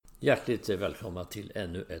Hjärtligt välkomna till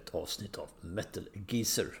ännu ett avsnitt av Metal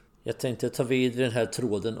Geezer. Jag tänkte ta vid den här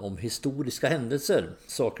tråden om historiska händelser.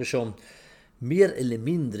 Saker som mer eller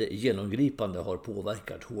mindre genomgripande har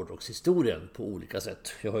påverkat hårdrockshistorien på olika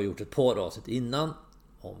sätt. Jag har gjort ett par avsnitt innan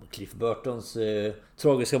om Cliff Burtons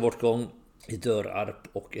tragiska bortgång i dörrarp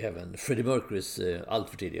och även Freddie Mercurys allt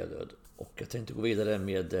för tidiga död. Och jag tänkte gå vidare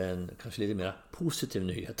med en kanske lite mer positiv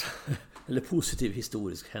nyhet. Eller positiv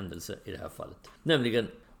historisk händelse i det här fallet. Nämligen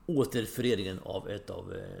återföreningen av ett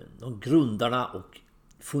av de grundarna och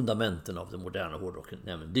fundamenten av den moderna hårdrocken,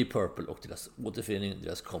 nämligen Deep Purple, och deras återförening,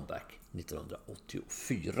 deras comeback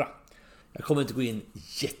 1984. Jag kommer inte gå in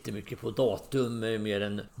jättemycket på datum, mer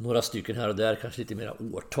än några stycken här och där, kanske lite mera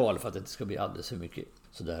årtal för att det inte ska bli alldeles för mycket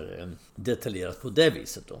sådär detaljerat på det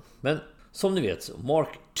viset då. Men som ni vet så,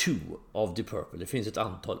 Mark II av Deep Purple, det finns ett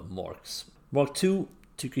antal Marks. Mark II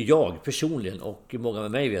tycker jag personligen, och många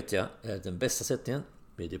med mig vet jag, är den bästa sättningen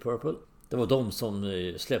med Deep Purple. Det var de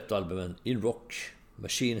som släppte albumen In Rock,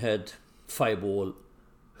 Machine Head, Fireball,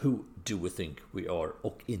 Who Do We Think We Are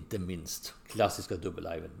och inte minst klassiska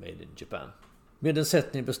dubbelliven Made in Japan. Med en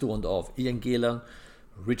sättning bestående av Ian Gillan,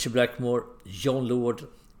 Ritchie Blackmore, Jon Lord,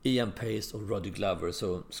 Ian Pace och Roddy Glover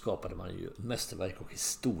så skapade man ju mästerverk och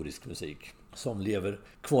historisk musik som lever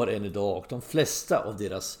kvar än idag, och de flesta av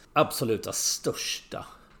deras absoluta största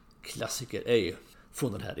klassiker är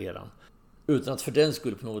från den här eran. Utan att för den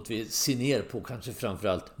skulle på något vis se ner på kanske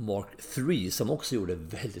framförallt Mark III som också gjorde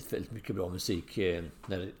väldigt mycket bra musik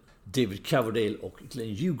när David Coverdale och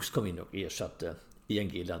Glenn Hughes kom in och ersatte Ian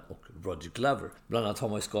Gillan och Roddy Glover. Bland annat har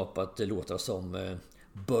man ju skapat låtar som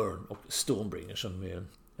Burn och Stormbringer som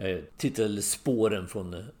är titelspåren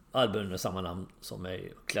från albumen med samma namn som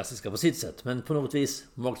är klassiska på sitt sätt. Men på något vis,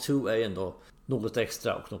 Mark II är ändå något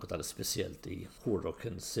extra och något alldeles speciellt i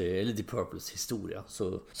hårdrockens, eller Deep Purples historia,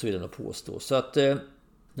 så vill jag nog påstå. Så att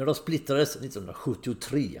när de splittrades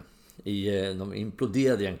 1973, de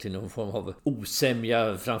imploderade egentligen i någon form av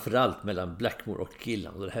osämja framförallt mellan Blackmore och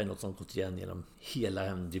Gillan, och det här är något som gått igen genom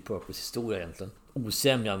hela Deep Purples historia egentligen.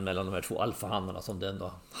 Osämjan mellan de här två alfahannarna som den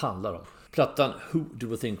då handlar om. Plattan Who Do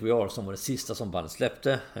We Think We Are som var det sista som bandet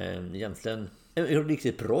släppte, egentligen en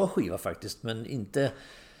riktigt bra skiva faktiskt, men inte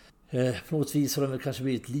på något vis har den väl kanske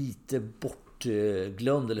blivit lite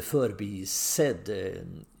bortglömd eller förbisedd,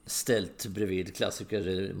 ställt bredvid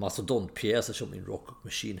klassiker mastodontpjäser som In Rock och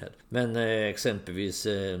Machine Head. Men exempelvis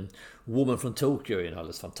Woman from Tokyo är en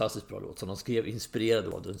alldeles fantastiskt bra låt som de skrev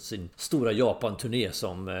inspirerad av sin stora Japan-turné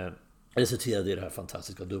som resulterade i det här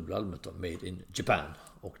fantastiska dubbelalbumet då, Made in Japan.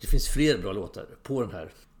 Och det finns fler bra låtar på den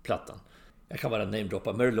här plattan. Jag kan bara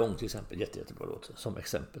namedroppa Mary Long till exempel, jättebra låt som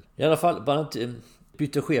exempel. I alla fall, bandet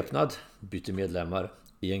bytte skepnad, bytte medlemmar,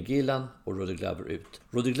 Ian Gillan och Roddy Glover ut.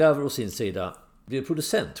 Roddy Glover å sin sida blev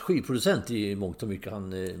skivproducent i mångt och mycket.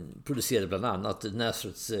 Han producerade bland annat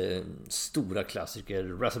Nazareths stora klassiker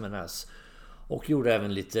Razzman Ass och gjorde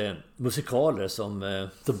även lite musikaler som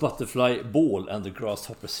The Butterfly Ball and the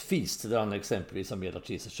Grasshoppers Feast, där han exempelvis har med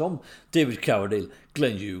artister som David Coverdale,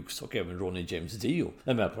 Glenn Hughes och även Ronnie James Dio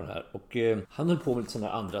är med på den här. Och han höll på med lite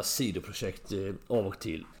sådana andra sidoprojekt av och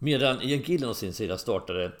till. Medan Ian Gillan å sin sida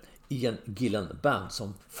startade Ian Gillan Band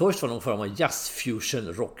som först var någon form av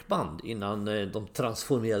jazz-fusion rockband innan de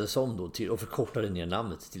transformerades om då till och förkortade ner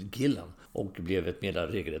namnet till Gillan och blev ett mer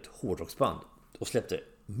regelrätt hårdrocksband och släppte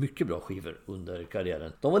mycket bra skivor under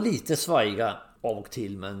karriären. De var lite svajiga av och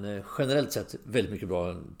till, men generellt sett väldigt mycket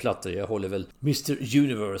bra plattor. Jag håller väl Mr.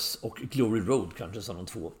 Universe och Glory Road kanske som de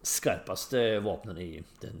två skarpaste vapnen i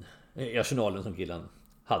den arsenalen som Gillan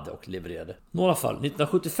hade och levererade. I några fall,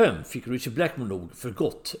 1975 fick Ritchie Blackmore nog för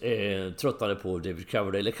gott tröttnade på David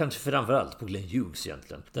Coverdale, eller kanske framförallt på Glenn Hughes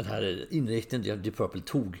egentligen. Den här inriktningen Deep Purple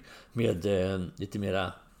tog med lite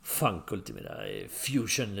mera funk och lite mer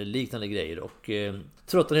fusion-liknande grejer och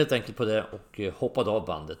tröttade helt enkelt på det och hoppade av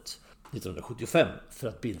bandet 1975 för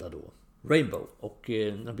att bilda då Rainbow. Och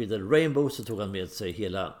när han bildade Rainbow så tog han med sig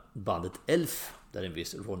hela bandet Elf, där en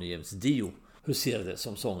viss Ronnie James Dio huserade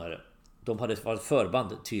som sångare. De hade varit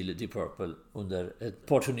förband till Deep Purple under ett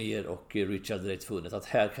par turnéer och Richard direkt funnit att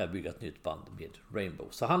här kan jag bygga ett nytt band med Rainbow.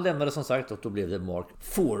 Så han lämnade som sagt och då blev det Mark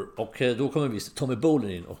IV och då kommer visst Tommy Bolin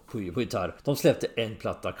in och på gitarr. De släppte en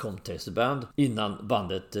platta Contest Band innan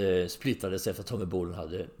bandet splittrades efter att Tommy Bolin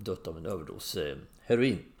hade dött av en överdos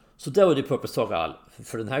heroin. Så där var Deep Purple saga all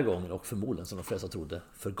för den här gången och förmodligen som de flesta trodde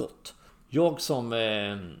för gott. Jag som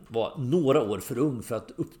var några år för ung för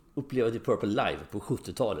att uppleva Deep Purple live på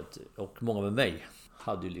 70-talet och många med mig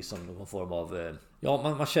hade ju liksom någon form av...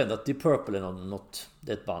 man kände att Deep Purple är något...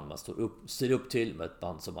 Det är ett band man ser upp till, med ett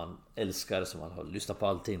band som man älskar, som man har lyssnat på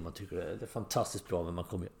allting. Man tycker det är fantastiskt bra, men man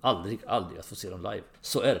kommer ju aldrig att få se dem live.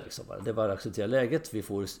 Så är det liksom bara. Det är bara att acceptera läget. Vi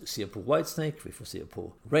får se på Whitesnake, vi får se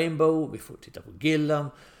på Rainbow, vi får titta på Gillan.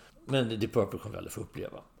 Men Deep Purple kommer vi aldrig få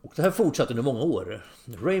uppleva. Och det här fortsatte under många år.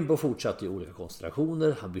 Rainbow fortsatte i olika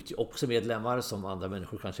konstellationer. Han bytte också medlemmar som andra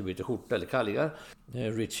människor kanske byter skjorta eller kallingar.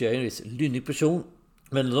 Richie är en viss lynnig person.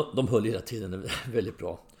 Men de höll hela tiden väldigt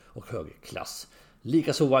bra och hög klass.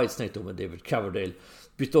 Likaså Whitesnake då med David Coverdale.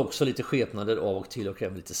 Bytte också lite skepnader av och till och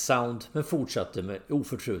även lite sound. Men fortsatte med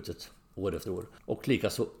oförtrutet år efter år. Och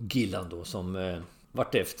likaså Gillan då som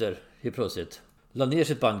vart efter helt plötsligt la ner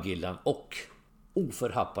sitt band Gillan och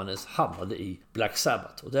oförhappandes hamnade i Black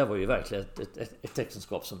Sabbath. Och det var ju verkligen ett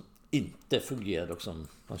äktenskap som inte fungerade och som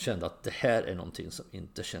man kände att det här är någonting som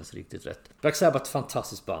inte känns riktigt rätt. Black Sabbath,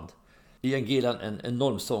 fantastiskt band. Ian Gillan, en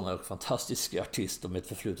enorm sångare och fantastisk artist och med ett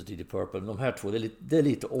förflutet i Deep Purple. De här två, det är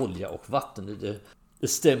lite olja och vatten. Det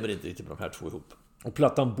stämmer inte riktigt med de här två ihop. Och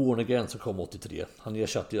plattan Born Again som kom 83. Han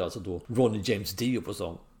ersatte ju alltså då Ronnie James Dio på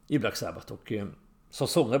sång i Black Sabbath. Och som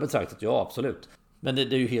sångare betraktat, ja absolut. Men det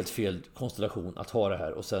är ju helt fel konstellation att ha det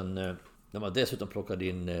här. Och sen när man dessutom plockade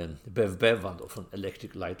in Bev Bevan då, från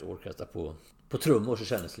Electric Light Orchestra på trummor, så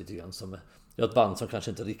kändes det lite grann som ett band som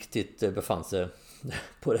kanske inte riktigt befann sig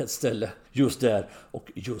på rätt ställe just där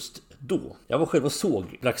och just då. Jag var själv och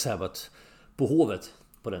såg Black Sabbath på Hovet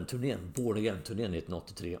på den turnén, Born Again-turnén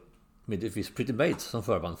 1983. Med Pretty Bates som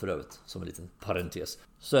förband för övrigt, som en liten parentes.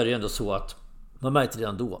 Så är det ändå så att man märkte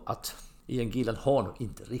redan då att Ian Gillan har nog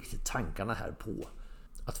inte riktigt tankarna här på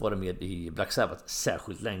att vara med i Black Sabbath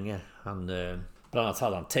särskilt länge. Han, bland annat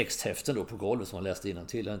hade han texthäften då på golvet som han läste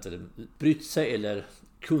innantill. Han inte brytt sig eller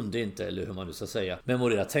kunde inte, eller hur man nu ska säga,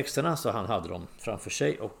 memorera texterna, så han hade dem framför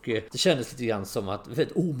sig. Och det kändes lite grann som att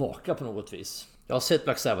väldigt omaka på något vis. Jag har sett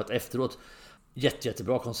Black Sabbath efteråt.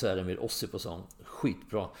 Jättebra konserter med Ozzy på sång.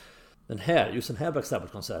 Skitbra. Just den här Black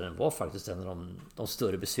Sabbath-konserten var faktiskt en av de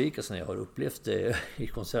större besvikelserna jag har upplevt i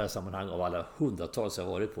konsertsammanhang av alla hundratals jag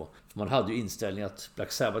varit på. För man hade ju inställningen att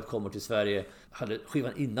Black Sabbath kommer till Sverige.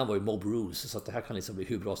 Skivan innan var ju Mob Rules, så att det här kan liksom bli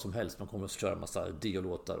hur bra som helst. Man kommer att köra en massa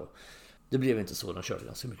Dio-låtar och det blev inte så. De körde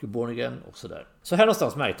ganska mycket Born Again och sådär. Så här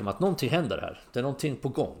någonstans märkte man att någonting händer här. Det är någonting på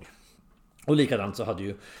gång. Och likadant så hade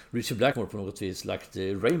ju Richie Blackmore på något vis lagt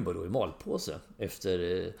Rainbow då i malpåse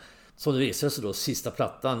efter... Som det visade sig då, sista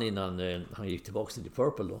plattan innan han gick tillbaka till Deep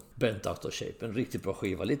Purple då. Bent Out of Shape, en riktigt bra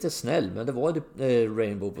skiva. Lite snäll, men det var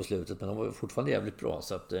Rainbow på slutet. Men de var fortfarande jävligt bra,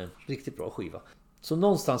 så att riktigt bra skiva. Så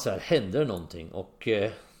någonstans här hände det någonting. Och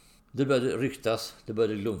det började ryktas, det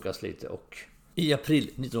började glunkas lite. Och i april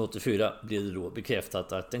 1984 blev det då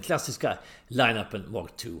bekräftat att den klassiska line-upen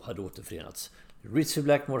Mark II hade återförenats. Richie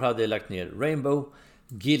Blackmore hade lagt ner Rainbow.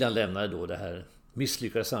 Gillan lämnade då det här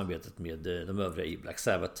misslyckade samarbetet med de övriga i Black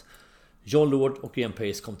Sabbath. John Lord och Ian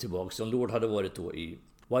Pace kom tillbaka. John Lord hade varit då i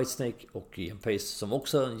Whitesnake, och Ian Pace, som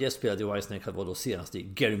också gästspelade i Whitesnake, var då senast i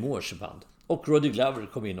Gary Moores band. Och Roddy Glover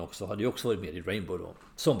kom in också, hade ju också varit med i Rainbow då,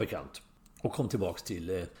 som bekant. Och kom tillbaka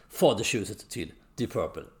till fadershuset till Deep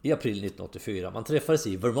Purple i april 1984. Man träffades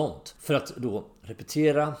i Vermont för att då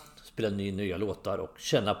repetera, spela nya låtar och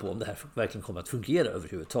känna på om det här verkligen kommer att fungera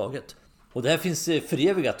överhuvudtaget. Och det här finns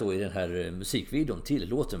förevigat då i den här musikvideon till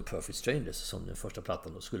låten Perfect Strangers, som den första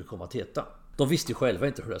plattan då skulle komma att heta. De visste ju själva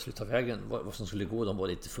inte hur det skulle ta vägen, vad som skulle gå. De var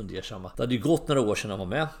lite fundersamma. Det hade ju gått några år sedan de var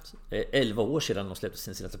med. 11 år sedan de släppte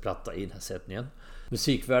sin senaste platta i den här sättningen.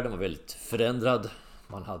 Musikvärlden var väldigt förändrad.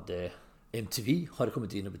 Man hade MTV hade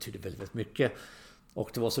kommit in och betydde väldigt, väldigt mycket. Och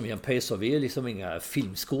det var som Ian Pace sa, vi är liksom inga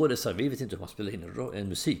filmskådespelare, vi vet inte hur man spelar in en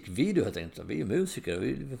musikvideo helt enkelt. Vi är musiker och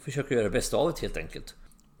vi försöker göra det bästa av det helt enkelt.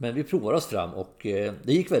 Men vi provar oss fram och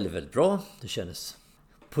det gick väldigt, väldigt bra. Det kändes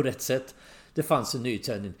på rätt sätt. Det fanns en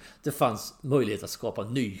nytändning. Det fanns möjlighet att skapa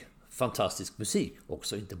ny, fantastisk musik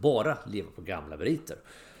också. Inte bara leva på gamla meriter.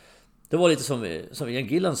 Det var lite som Ian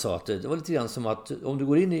Gillan sa, att det var lite grann som att om du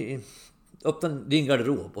går in i... Öppna din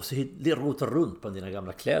garderob och så rotar runt på dina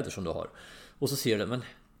gamla kläder som du har. Och så ser du, men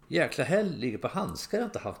jäkla hell ligger på handskar jag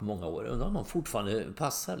inte haft många år. Undrar om de fortfarande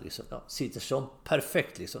passar liksom. Ja, sitter som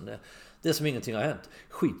perfekt liksom. Det är som ingenting har hänt.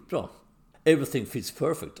 Skitbra. Everything fits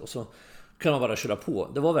perfect. Och så kan man bara köra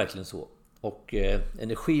på. Det var verkligen så. Och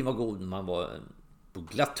energin var god. Man var på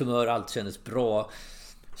glatt humör. Allt kändes bra.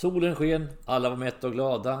 Solen sken. Alla var mätta och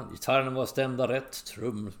glada. Gitarren var stämda rätt.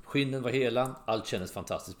 Trumskinnen var hela. Allt kändes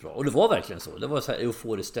fantastiskt bra. Och det var verkligen så. Det var så här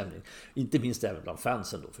euforisk stämning. Inte minst även bland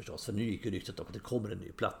fansen då förstås. För nu gick ju ryktet om att det kommer en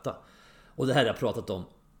ny platta. Och det här har jag pratat om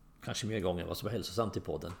kanske mer gånger än vad som är hälsosamt i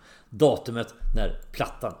podden. Datumet när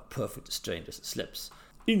plattan Perfect Strangers släpps.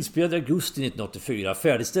 Inspelad i augusti 1984,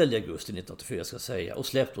 färdigställd i augusti 1984 ska jag säga, och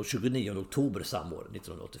släppt på 29 oktober samma år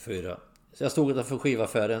 1984. Så jag stod utanför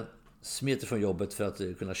skivaffären, smet från jobbet för att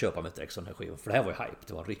kunna köpa mig ett ex av den här skivan. För det här var ju hype,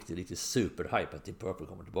 det var riktigt superhype att Deep Purple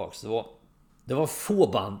kommer tillbaka. Det var få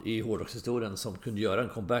band i hårdrockshistorien som kunde göra en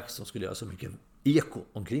comeback som skulle göra så mycket eko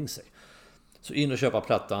omkring sig. Så in och köpa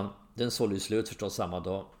plattan, den sålde ju slut förstås samma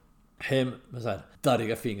dag. Hem med så här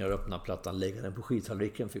darriga fingrar, öppna plattan, lägga den på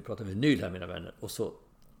skitallriken, för vi pratar vinyl här mina vänner, och så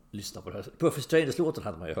lyssna på det här. Perfect Strangers-låten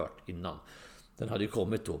hade man ju hört innan. Den hade ju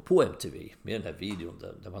kommit då på MTV med den här videon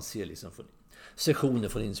där man ser liksom sessioner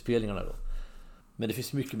från inspelningarna då. Men det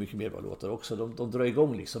finns mycket mer bra låtar också. De drar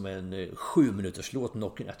igång liksom en 7 minuters låt,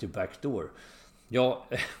 Knocking at your back door. Ja,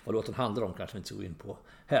 vad låten handlar om kanske vi inte ska gå in på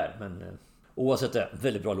här, men oavsett det,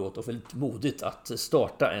 väldigt bra låt och väldigt modigt att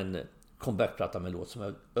starta en comebackplatta med en låt som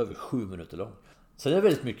är över 7 minuter lång. Så det är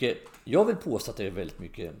väldigt mycket, jag vill påstå att det är väldigt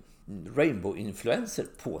mycket Rainbow-influenser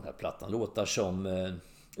på den här plattan. Låtar som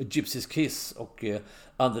Gypsy's Kiss och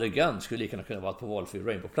Under the Gun skulle lika kunna vara på valfri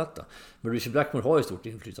Rainbow-platta. Men Ritchie Blackmore har ju stort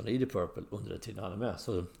inflytande i The Purple under den tiden han är med,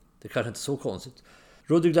 så det kanske inte är så konstigt.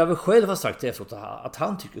 Roddy Glover själv har sagt efteråt att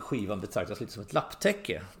han tycker skivan betraktas lite som ett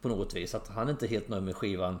lapptäcke på något vis. Att han inte är helt nöjd med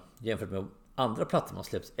skivan jämfört med andra plattor man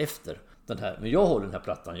släppts efter den här. Men jag håller den här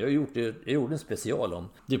plattan, jag gjorde en special om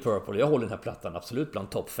Deep Purple. Jag håller den här plattan absolut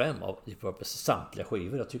bland topp 5 av Deep Purples samtliga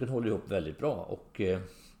skivor. Jag tycker den håller ihop väldigt bra. Och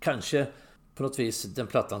kanske på något vis den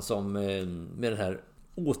plattan som med den här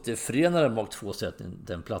återförenade Mark 2-sättningen,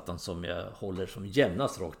 den plattan som jag håller som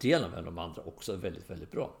jämnast rakt igenom med de andra, också är väldigt,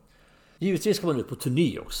 väldigt bra. Givetvis ska man ut på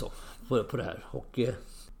turné också på det här. Och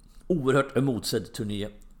oerhört emotsedd turné,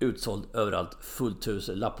 utsåld överallt, fullt hus,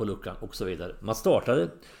 lapp på luckan och så vidare. Man startade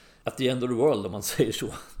at the end of the world, om man säger så,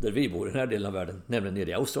 där vi bor i den här delen av världen, nämligen nere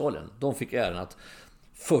i Australien. De fick äran att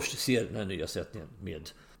först se den här nya sättningen med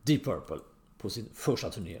Deep Purple på sin första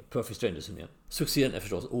turné, Perfect Strangers-turnén. Succén är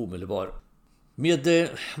förstås omedelbar. Med,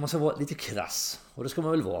 man ska vara lite krass, och det ska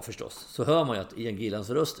man väl vara förstås, så hör man ju att Ian Gillans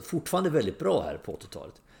röst fortfarande är väldigt bra här på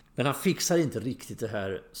 80-talet. Men han fixar inte riktigt det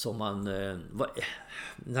här som man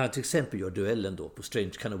när han till exempel gör duellen då på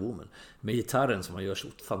Strange Kind of Woman med gitarren som han gör så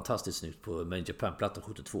fantastiskt snyggt på Main Japan-plattan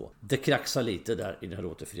 72. Det kraxar lite där i den här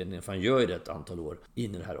återföreningen, för han gör ju det ett antal år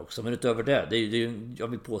in i det här också. Men utöver det jag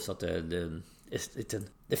vill påstå att det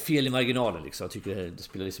är fel i marginalen liksom. Jag tycker det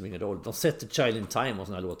spelar liksom ingen roll. De sätter Child in Time och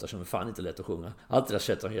såna här låtar som är fan inte lätt att sjunga. Allt det där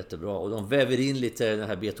sätter de jättebra, och de väver in lite den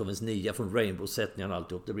här Beethovens 9 från Rainbow-sättningen och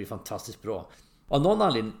alltihop. Det blir fantastiskt bra. Av någon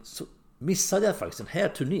anledning så missade jag faktiskt den här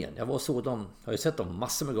turnén. Jag har ju sett dem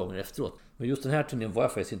massor med gånger efteråt. Men just den här turnén var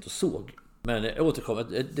jag faktiskt inte och såg. Men jag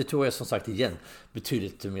återkommer, det tror jag som sagt igen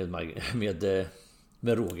betydligt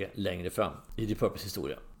med råge längre fram i Deep Purples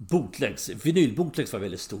historia. Vinyl-bootlegs var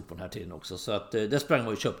väldigt stort på den här tiden också. Så att där sprang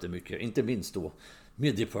man och köpte mycket. Inte minst då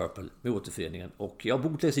med Deep Purple, med återföreningen. Och ja,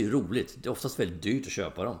 bootlegs är ju roligt. Det är oftast väldigt dyrt att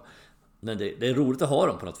köpa dem. Men det är roligt att ha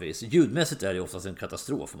dem på något vis. Ljudmässigt är det oftast en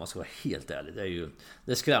katastrof, om man ska vara helt ärlig.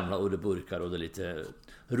 Det skramlar och det burkar och det är lite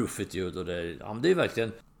ruffigt ljud. Och det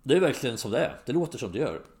är verkligen som det är. Det låter som det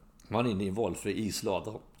gör. Man är inne i en valfri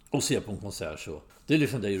islada och ser på en konsert, så det är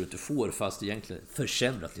liksom det ljudet du får, fast egentligen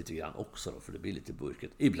försämrat lite grann också då, för det blir lite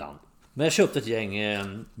burket ibland. Men jag köpte ett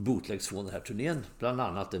gäng bootlegs från den här turnén. Bland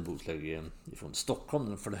annat en bootleg från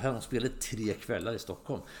Stockholm. För det här de spelade 3 kvällar i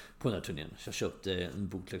Stockholm på den här turnén. Så jag köpte en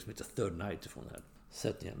bootleg som heter Third Night från den här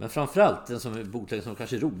sättningen. Men framförallt den som är bootleg som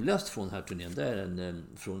kanske är roligast från den här turnén, det är en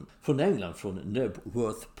från England, från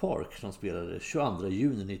Knebworth Park. De spelade 22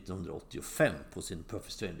 juni 1985 på sin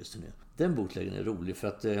Perfect Strangers-turné. Den bootleggen är rolig för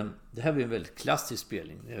att det här blir en väldigt klassisk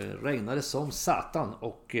spelning. Det regnade som satan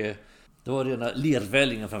och det var rena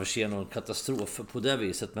lervällingen framför scenen och katastrof på det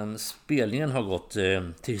viset. Men spelningen har gått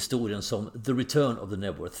till historien som The Return of the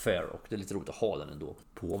Knebworth Fair. Och det är lite roligt att ha den ändå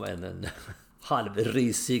på en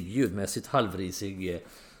ljudmässigt halvrisig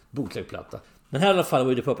bootlegplatta. Men här i alla fall var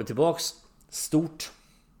ju Deep Purple tillbaks. Stort.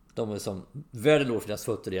 De är som världen låg för deras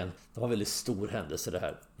fötter igen. Det var en väldigt stor händelse det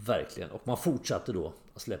här. Verkligen. Och man fortsatte då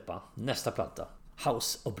att släppa nästa platta,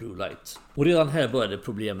 House of Blue Light. Och redan här började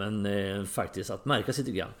problemen faktiskt att märkas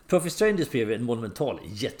lite grann. Perfect Strangers blev en monumental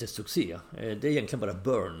jättesuccé. Det är egentligen bara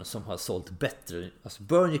Burn som har sålt bättre. Alltså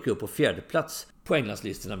Burn gick upp på 4:e plats på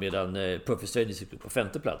Englandslistorna, medan Perfect Strangers gick upp på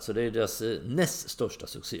 5:e plats. Så det är deras näst största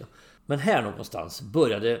succé. Men här någonstans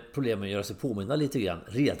började problemen göra sig påminna lite grann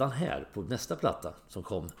redan här på nästa platta som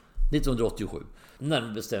kom 1987.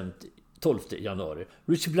 Närmare bestämt 12 januari.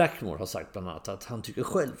 Ritchie Blackmore har sagt bland annat att han tycker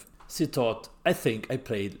själv, citat, I think I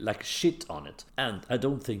played like shit on it and I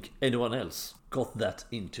don't think anyone else got that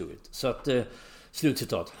into it. Så att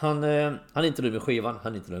Slutcitat. Han är inte nöjd med skivan,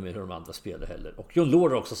 han är inte nöjd med hur de andra spelar heller. Och Jon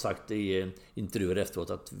Lord har också sagt i intervjuer efteråt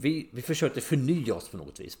att vi försökte förnya oss på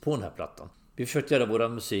något vis på den här plattan. Vi försökte göra vår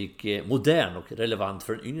musik modern och relevant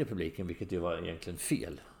för den yngre publiken, vilket ju var egentligen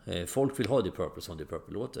fel. Folk vill ha Deep Purple som Deep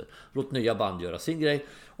Purple låter. Låt nya band göra sin grej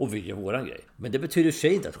och vi gör våran grej. Men det betyder i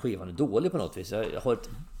sig inte att skivan är dålig på något vis. Jag har ett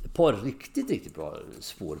par riktigt bra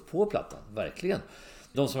spår på plattan, verkligen.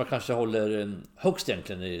 De som jag kanske håller högst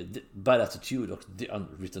egentligen är Bad Attitude och The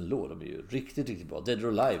Unwritten Law. De är ju riktigt bra. Dead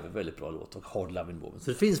or Alive är väldigt bra låt och Hard Loving Moment.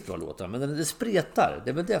 Så det finns bra låtar, men det spretar.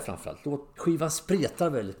 Det är väl det framförallt. Skivan spretar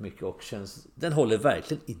väldigt mycket och den håller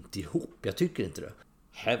verkligen inte ihop. Jag tycker inte det.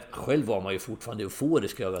 Själv var man ju fortfarande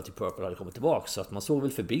euforisk över att Purple hade kommit tillbaka, så att man såg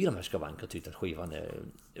väl förbi de här skavankerna och tyckte att skivan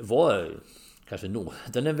var kanske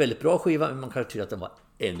den är en väldigt bra skiva, men man kanske tyckte att den var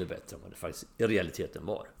ännu bättre än vad det faktiskt i realiteten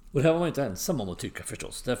var. Och det här var man inte ensam om att tycka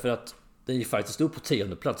förstås, därför att den gick faktiskt upp på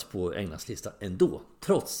 10:e plats på Englandslistan ändå,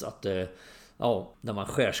 trots att när man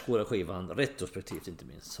skärskårar skivan retrospektivt inte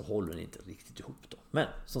minst, så håller den inte riktigt ihop då. Men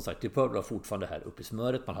som sagt, Deep Purple var fortfarande här uppe i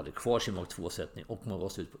smöret. Man hade kvar sin Mark 2-sättning och man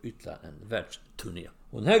var ut på ytterligare en världsturné.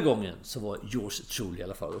 Och den här gången så var yours truly i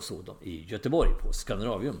alla fall och såg dem i Göteborg på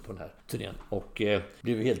Skandinavium på den här turnén. Och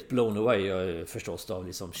blev helt blown away förstås av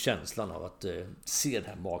liksom känslan av att se den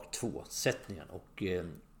här Mark 2-sättningen. Och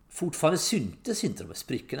fortfarande syntes inte de här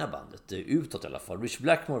sprickorna i bandet utåt i alla fall. Rich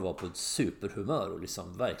Blackmore var på ett superhumör och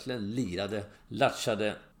liksom verkligen lirade,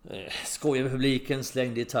 latchade, skojade med publiken,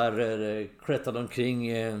 slängde gitarrer, krättade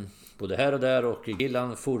omkring både här och där, och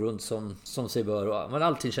Gillan for runt som sig bör. Men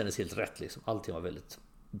allting kändes helt rätt liksom. Allting var väldigt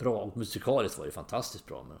bra och musikaliskt var det fantastiskt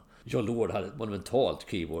bra. Men Jon Lord hade ett monumentalt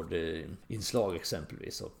keyboard-inslag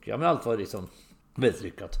exempelvis. Och men allt var liksom väldigt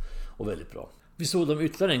lyckat och väldigt bra. Vi såg dem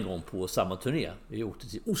ytterligare en gång på samma turné. Vi åkte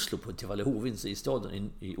till Oslo till Vallehovins i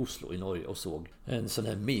staden i Oslo i Norge och såg en sån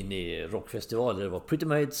här mini-rockfestival där det var Pretty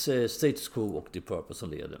Maids, Status Quo och Deep Purple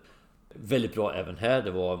som ledde. Väldigt bra även här.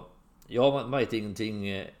 Det var, man vet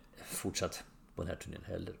ingenting fortsatt på den här turnén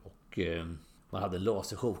heller. Och man hade en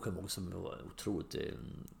lasershow som var otroligt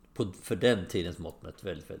för den tidens mått mätt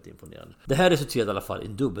väldigt imponerande. Det här resulterade i alla fall i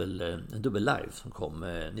en dubbel live som kom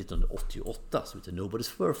 1988 som heter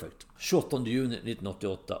Nobody's Perfect. 28 juni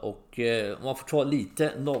 1988, och om man får ta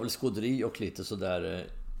lite navelskåderi och lite sådär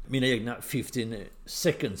mina egna 15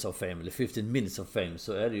 seconds of fame eller 15 minutes of fame,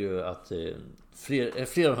 så är det ju att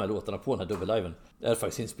flera av de här låtarna på den här dubbelliven är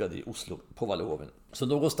faktiskt inspelade i Oslo på Vallehoven. Så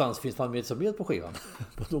någonstans finns man med på skivan.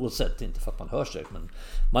 På något sätt, inte för att man hör sig, men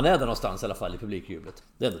man är där någonstans i alla fall i publikjublet.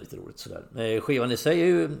 Det är ändå lite roligt sådär. Skivan i sig är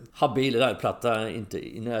ju habil liveplatta,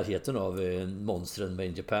 inte i närheten av monstren Made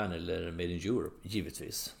in Japan eller Made in Europe,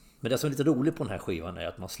 givetvis. Men det som är lite roligt på den här skivan är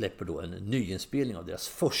att man släpper då en nyinspelning av deras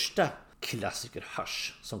första klassiker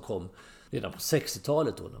Hush, som kom redan på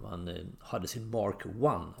 60-talet då när man hade sin Mark 1.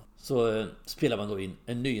 Så spelar man då in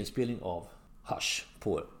en nyinspelning av Hush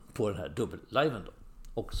på den här dubbelliven då.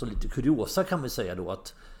 Och så lite kuriosa kan man säga då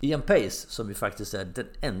att Ian Pace, som ju faktiskt är den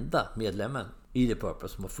enda medlemmen i The Purple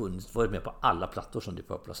som har varit med på alla plattor som The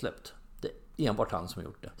Purple har släppt. Det är enbart han som har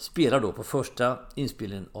gjort det. Spelar då på första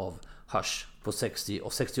inspelningen av Hush på 60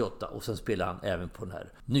 och 68, och sen spelar han även på den här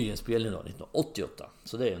nyinspelningen då 1988.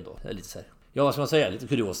 Så det är ändå lite så här, vad ska man säga, lite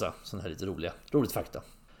kuriosa, sån här lite roligt fakta.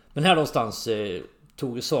 Men här någonstans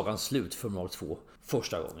tog sagan slut för Mark 2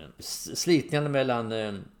 första gången. Slitningarna mellan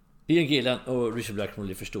Ian Gillan och Richard Blackmore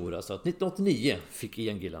blev för stora, så att 1989 fick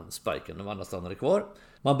Ian Gillan sparken, de andra stannade kvar.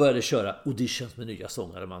 Man började köra auditions med nya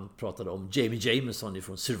sångare. Man pratade om Jamie Jameson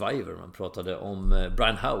från Survivor. Man pratade om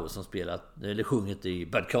Brian Howe som sjungit i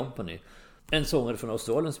Bad Company. En sångare från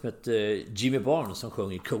Australien som hette Jimmy Barnes som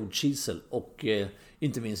sjöng i Cold Chisel. Och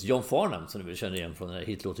inte minst John Farnham som ni vill känna igen från den här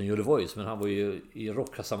hitlåten You're the Voice. Men han var ju i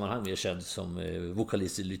rocksammanhang mer känd som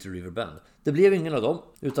vokalist i Little River Band. Det blev ingen av dem,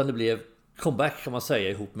 utan det blev comeback kan man säga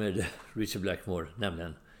ihop med Richard Blackmore,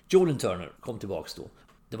 nämligen Julian Turner kom tillbaks då.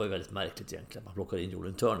 Det var ju väldigt märkligt egentligen. Man plockade in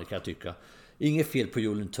Julian Turner, kan jag tycka. Inget fel på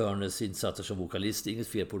Julian Turners insatser som vokalist. Inget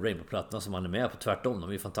fel på Rainbow-plattorna som han är med på. Tvärtom,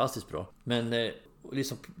 de är fantastiskt bra. Men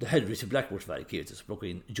liksom, det här är Richard Blackmores verk givetvis. Så plocka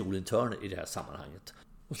in Julian Turner i det här sammanhanget.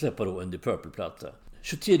 Och släppa då en The Purple-platta.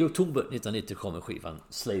 23 oktober 1990 kommer skivan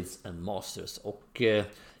Slaves and Masters. Och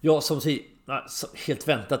som säger, helt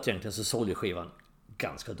väntat egentligen så sålde skivan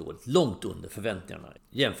ganska dåligt, långt under förväntningarna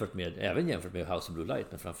även jämfört med House of Blue Light,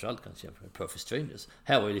 men framförallt kanske jämfört med Perfect Strangers.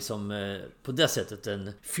 Här var ju liksom på det sättet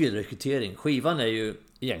en felrekrytering. Skivan är ju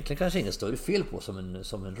egentligen kanske inget större fel på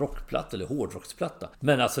som en rockplatta eller hårdrocksplatta.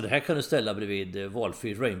 Men alltså det här kan du ställa bredvid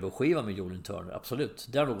valfri Rainbow-skiva med Julian Turner, absolut.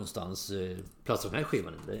 Där någonstans platsar den här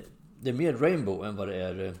skivan. Det är mer Rainbow än vad det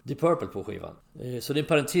är The Purple på skivan. Så det är en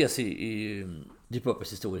parentes i Deep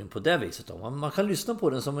Purples historien på det viset då. Man kan lyssna på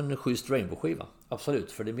den som en schysst Rainbow-skiva.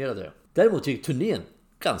 Absolut, för det är mer av det. Däremot gick turnén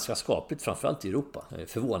ganska skapligt, framförallt i Europa.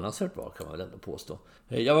 Förvånansvärt bra kan man väl ändå påstå.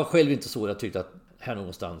 Jag var själv inte så, jag tyckte att här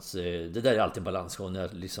någonstans, det där är alltid en balansgång när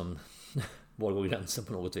liksom var går gränsen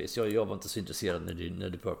på något vis. Jag var inte så intresserad när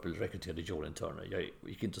Deep Purple rekryterade Julian Turner. Jag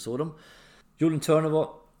gick inte så dem. Julian Turner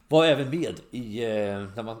var även med i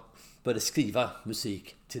när man började skriva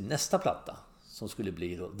musik till nästa platta som skulle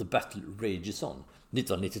bli då The Battle Rages On.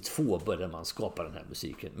 1992 började man skapa den här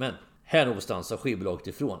musiken. Men här någonstans har skivbolaget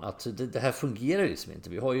ifrån att det här fungerar liksom inte.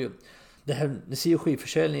 Vi har ju det här, ni ser ju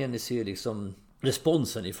skivförsäljningen, ni ser liksom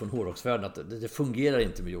responsen ifrån hårdrocksvärlden att det fungerar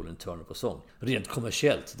inte med Julian Turner på sång. Rent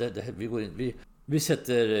kommersiellt. Vi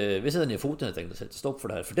sätter ner foten helt enkelt och sätter stopp för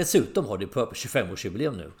det här. För dessutom har det Purple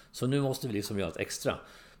 25-årsjubileum nu. Så nu måste vi liksom göra ett extra.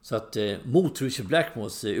 Så att mot Richard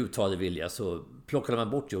Blackmores uttalade vilja så plockade man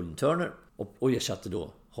bort Julian Turner och ersatte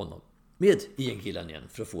då honom med Ian Gillan igen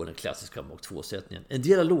för att få den klassiska Mark 2-sättningen. En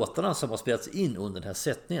del av låtarna som har spelats in under den här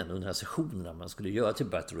sättningen, under den här sessionerna man skulle göra till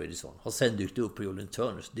Battle Rages On, har sen dykt upp på Julian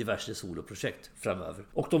Turners diverse soloprojekt framöver.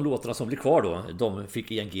 Och de låtarna som blir kvar då, de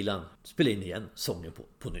fick Ian Gillan spela in igen sången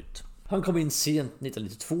på nytt. Han kom in sent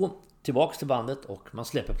 1992 tillbaks till bandet och man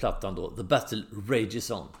släpper plattan då The Battle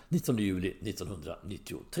Rages On 19 juli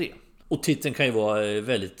 1993. Och titeln kan ju vara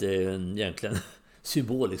väldigt egentligen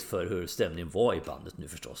symboliskt för hur stämningen var i bandet nu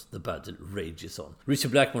förstås. The Battle Rages On.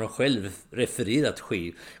 Richard Blackmore har själv refererat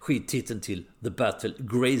skidtiteln till The Battle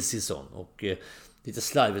Grazes On. Och lite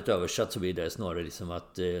slarvigt översatt så blir det snarare liksom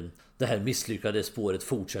att det här misslyckade spåret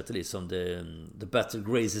fortsätter liksom. The Battle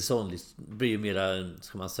Grazes On blir mera,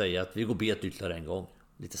 ska man säga, att vi går bet ytterligare en gång.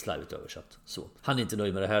 Lite slarvigt översatt. Så. Han är inte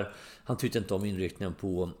nöjd med det här. Han tyckte inte om inriktningen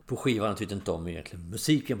på skivan. Han tyckte inte om egentligen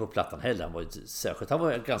musiken på plattan heller. Han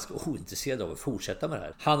var ganska ointresserad av att fortsätta med det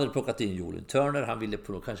här. Han hade plockat in Julian Turner. Han ville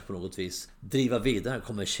kanske på något vis driva vidare den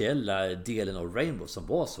kommersiella delen av Rainbow som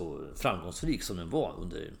var så framgångsrik som den var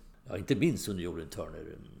under, inte minst under Julian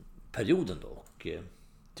Turner-perioden då. Och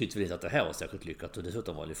tyckte väl inte att det här var särskilt lyckat och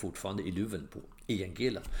dessutom var det fortfarande i luven på Ian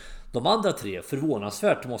Gillan. De andra tre,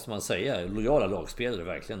 förvånansvärt måste man säga, lojala lagspelare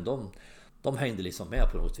verkligen, de hängde liksom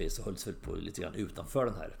med på något vis och hölls väl på lite grann utanför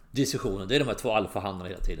den här diskussionen. Det är de här två alfahandarna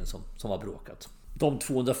hela tiden som har bråkat. De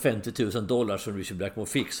 $250,000 som Richard Blackmore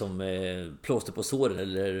fick som plåster på såren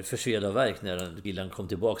eller försveda verk när Gillan kom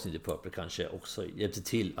tillbaka till Deep Purple kanske också hjälpte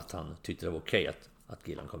till att han tyckte det var okej att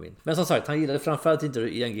Gillan kom in. Men som sagt, han gillade framförallt inte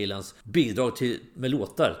Ian Gillans bidrag med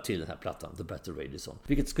låtar till den här plattan, The Battle Rages On.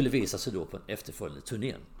 Vilket skulle visa sig då på en efterföljande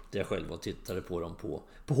turnén. Där jag själv var och tittade på dem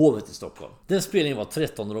på Hovet i Stockholm. Den spelningen var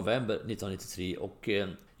 13 november 1993 och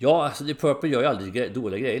alltså Deep Purple gör ju aldrig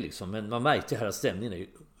dåliga grejer liksom. Men man märkte här att stämningen är ju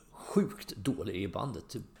sjukt dålig i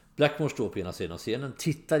bandet. Blackmore står på ena sidan av scenen,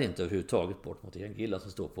 tittar inte överhuvudtaget bort mot Ian Gillan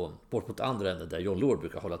som står bort mot andra änden där John Lord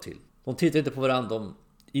brukar hålla till. De tittar inte på varandra, de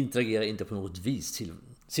interagerar inte på något vis till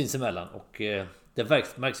sinsemellan och det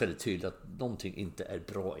märks väldigt tydligt att någonting inte är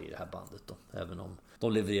bra i det här bandet då, även om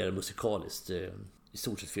de levererar musikaliskt i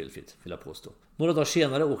stort sett felfritt vill jag påstå. Några dagar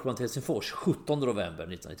senare åker man till Helsingfors 17 november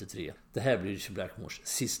 1993. Det här blir Richard Blackmores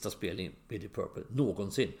sista spelning med Deep Purple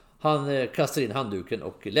någonsin. Han kastar in handduken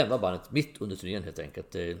och lämnar bandet mitt under turnén helt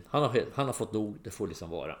enkelt. Han har fått nog, det får liksom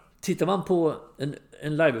vara. Tittar man på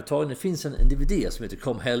en liveupptagning, det finns en DVD som heter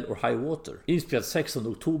Come Hell or High Water. Inspelad 16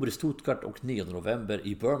 oktober i Stuttgart och 9 november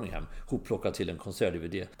i Birmingham. Hopplockad till en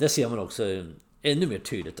konsert-DVD. Där ser man också ännu mer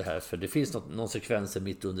tydligt det här, för det finns någon sekvens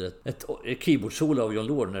mitt under ett keyboard-solo av John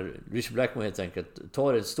Lord när Richard Blackmore helt enkelt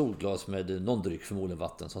tar ett stort glas med någon dryck, förmodligen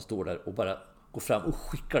vatten, som står där och bara går fram och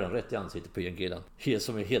skickar den rätt i ansiktet på Ian Gillan.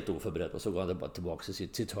 Som är helt oförberedd och så går han bara tillbaka till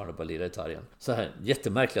sitt hörn och bara lirar gitarr igen. Så här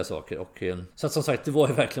jättemärkliga saker och så att som sagt det var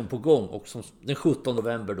ju verkligen på gång och som den 17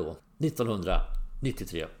 november då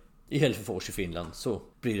 1993 i Helsingfors i Finland så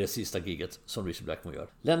blir det sista giget som Richard Blackmore gör.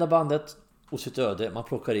 Lämnar bandet och sitt öde, man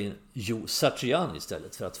plockar in Joe Satriani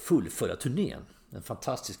istället för att fullfölja turnén. En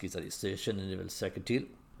fantastisk gitarrist, det känner ni väl säkert till.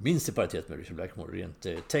 Minst i paritet med Richard Blackmore rent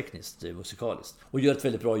tekniskt, musikaliskt. Och gör ett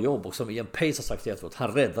väldigt bra jobb och som Ian Pace har sagt efteråt,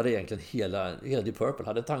 han räddade egentligen hela Deep Purple.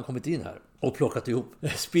 Hade inte han kommit in här och plockat ihop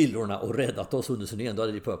spillrorna och räddat oss under turnén, då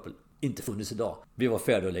hade Deep Purple inte funnits idag. Vi var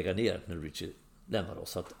färdiga att lägga ner när Richard lämnade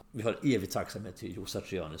oss. Så att vi har evigt tacksamhet till Joe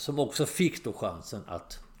Satriani som också fick då chansen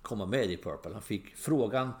att komma med i Deep Purple. Han fick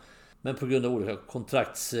frågan, men på grund av olika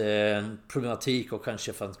kontraktsproblematik och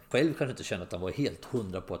kanske för att han själv kanske inte kände att han var helt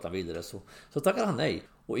 100 på att han ville det så tackade han nej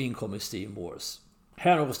och in kommer Steve Morse.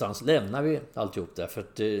 Här någonstans lämnar vi alltihop där för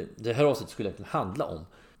att det här avsnittet skulle egentligen handla om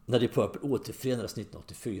när Deep Purple återförenades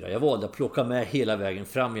 1984. Jag valde att plocka med hela vägen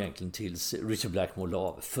fram egentligen tills Richard Blackmore la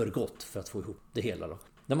av för gott för att få ihop det hela då.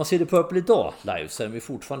 När man ser Deep Purple idag live så är de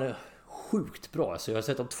fortfarande sjukt bra. Alltså jag har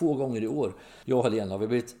sett dem 2 gånger i år. Jag och Helena har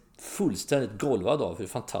blivit fullständigt golvad av hur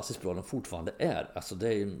fantastiskt bra de fortfarande är. Alltså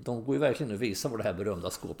de går ju verkligen att visa var det här berömda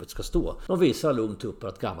skåpet ska stå. De visar lugnt upp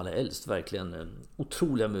att gammal är äldst. Verkligen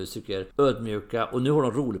otroliga musiker, ödmjuka, och nu har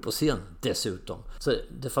de roligt på scen dessutom. Så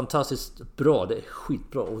det är fantastiskt bra, det är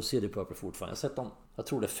skitbra att se Deep Purple fortfarande. Jag har sett dem, jag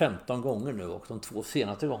tror det är 15 gånger nu, och de 2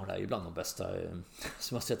 senaste gångerna är bland de bästa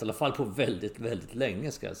som jag sett i alla fall på väldigt, väldigt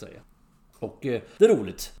länge, ska jag säga. Och det är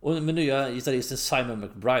roligt. Och med nya gitarristen Simon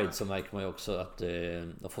McBride så märker man ju också att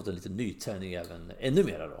de har fått en liten nytändning även ännu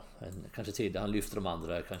mera då. Kanske tidigare, han lyfter de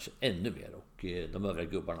andra kanske ännu mer. Och de övriga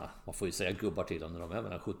gubbarna, man får ju säga gubbar till dem när de är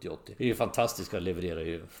mellan 70-80. Det är ju fantastiska, levererar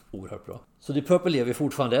ju oerhört bra. Så Deep Purple lever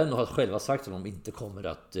fortfarande än och har själva sagt att de inte kommer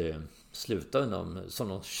att sluta som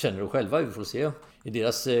de känner det själva. Vi får se. I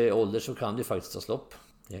deras ålder så kan det faktiskt ta slopp.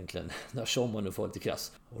 Egentligen, när Sean nu får lite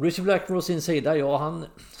krass. Och Ritchie Blackmore å sin sida, ja, han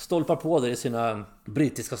stolpar på där i sina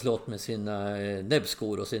brittiska slott med sina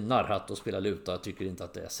näbbskor och sin narrhatt och spelar luta. Tycker inte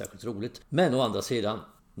att det är särskilt roligt. Men å andra sidan,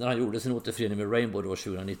 när han gjorde sin återförening med Rainbow då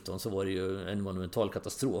 2019 så var det ju en monumental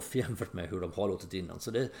katastrof jämfört med hur de har låtit innan.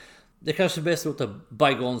 Så det kanske är bäst att låta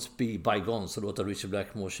bygones be bygones och låta Ritchie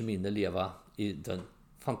Blackmores minne leva i den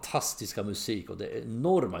fantastiska musik och det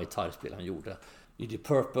enorma gitarrspel han gjorde i Deep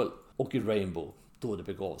Purple och i Rainbow. Då det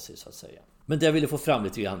begav sig, så att säga. Men det jag ville få fram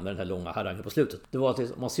lite grann med den här långa harangen på slutet, det var att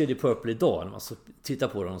om man ser Deep Purple idag, när man tittar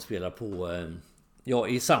på dem och spelar på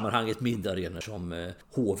i sammanhanget mindre arenor som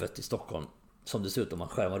Hovet i Stockholm, som dessutom man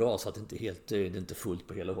skärmar av så att det är inte fullt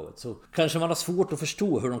på hela Hovet, så kanske man har svårt att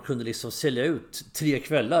förstå hur de kunde liksom sälja ut 3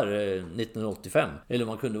 kvällar 1985, eller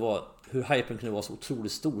hur hypen kunde vara så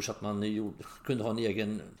otroligt stor så att man kunde ha en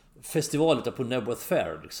egen festival utav på Nebworth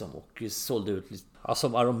Fair liksom, och sålde ut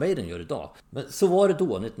som Iron Maiden gör idag. Men så var det då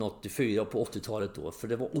 1984 och på 80-talet då, för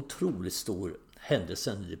det var otroligt stor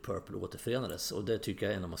händelse när Deep Purple återförenades, och det tycker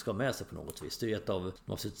jag ändå man ska ha med sig på något vis. Det är ett av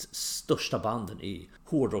de största banden i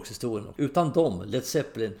hårdrockshistorien, och utan dem, Led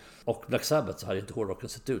Zeppelin och Black Sabbath, så hade inte hårdrocken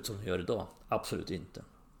sett ut som den gör idag. Absolut inte.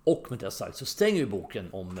 Och med det sagt så stänger vi boken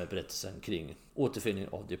om berättelsen kring återföreningen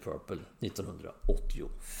av Deep Purple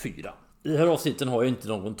 1984. I det här avsnitten har jag inte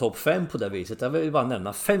någon topp 5 på det viset. Jag vill bara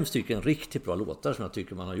nämna 5 stycken riktigt bra låtar som jag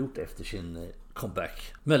tycker man har gjort efter sin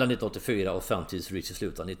comeback mellan 1984 och fram tills Ritchie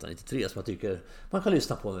slutade 1993, som jag tycker man kan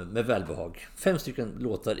lyssna på med välbehag. 5 stycken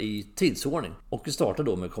låtar i tidsordning. Och vi startar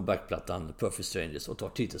då med comebackplattan Perfect Strangers och tar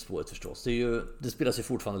titelspåret förstås. Det spelas ju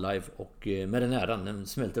fortfarande live, och med den äran, den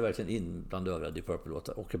smälter verkligen in bland övriga Deep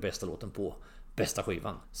Purple-låtar och är bästa låten på bästa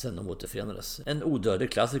skivan sen de återförenades. En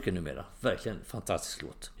odödlig klassiker numera. Verkligen fantastisk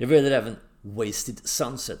låt. Jag väljer även Wasted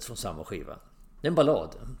Sunset från samma skiva. Det är en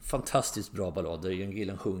ballad, en fantastiskt bra ballad där Ian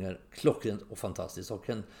Gillan sjunger klockrent och fantastiskt, och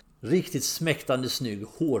en riktigt smäktande snygg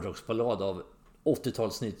hårdrocksballad av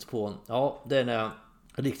 80-talssnitt på. Ja, den är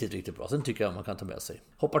riktigt, riktigt bra. Sen tycker jag man kan ta med sig.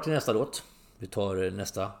 Hoppar till nästa låt. Vi tar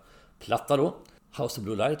nästa platta då, House of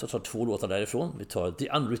Blue Light, och tar 2 låtar därifrån. Vi tar The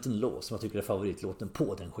Unwritten Law som jag tycker är favoritlåten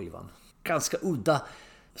på den skivan. Ganska udda,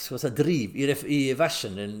 ska jag säga, driv i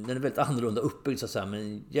versen. Den är väldigt annorlunda uppbyggd så att säga, men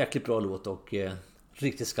en jäkligt bra låt och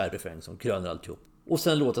riktigt skarp refräng som kröner alltihop. Och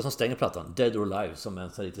sen låten som stänger plattan, Dead or Alive, som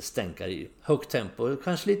en så lite stänkar i högt tempo,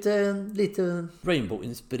 kanske lite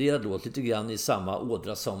Rainbow-inspirerad låt, lite grann i samma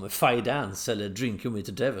ådra som Fire Dance eller Drink You Me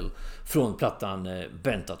to Devil från plattan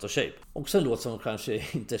Bent Out of Shape. Också en låt som kanske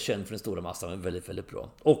inte är känd för den stora massan, men väldigt, väldigt bra.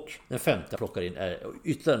 Och den 5:e jag plockar in är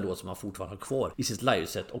ytterligare en låt som han fortfarande har kvar i sitt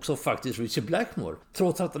liveset, och som faktiskt Ritchie Blackmore,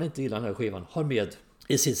 trots att han inte gillar den här skivan, har med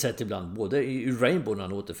i sitt sätt ibland, både i Rainbow när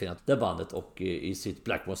han återfinns det bandet och i sitt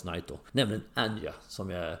Blackmore's Night då, nämligen Anja, som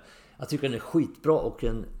jag tycker den är skitbra, och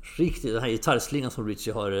den här gitarrslingan som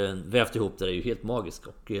Ritchie har vävt ihop där är ju helt magisk,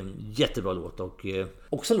 och en jättebra låt, och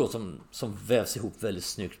också en låt som vävs ihop väldigt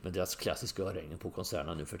snyggt med deras klassiska örhängen på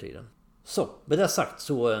konserterna nu för tiden. Så, med det sagt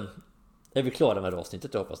så är vi klara med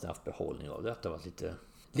avsnittet. Jag hoppas ni har haft behållning av det. Det har varit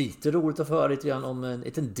lite roligt att få höra lite grann om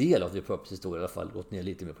en del av Deep Purples historia, i alla fall gått ner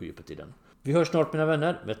lite mer på djupet i den. Vi hörs snart, mina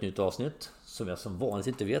vänner, med ett nytt avsnitt som jag som vanligt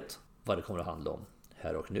inte vet vad det kommer att handla om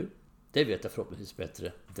här och nu. Det vet jag förhoppningsvis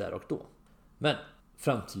bättre där och då. Men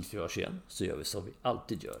fram tills vi hörs igen så gör vi som vi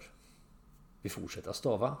alltid gör. Vi fortsätter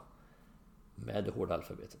stava med det hårda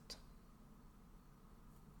alfabetet.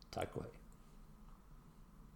 Tack och hej.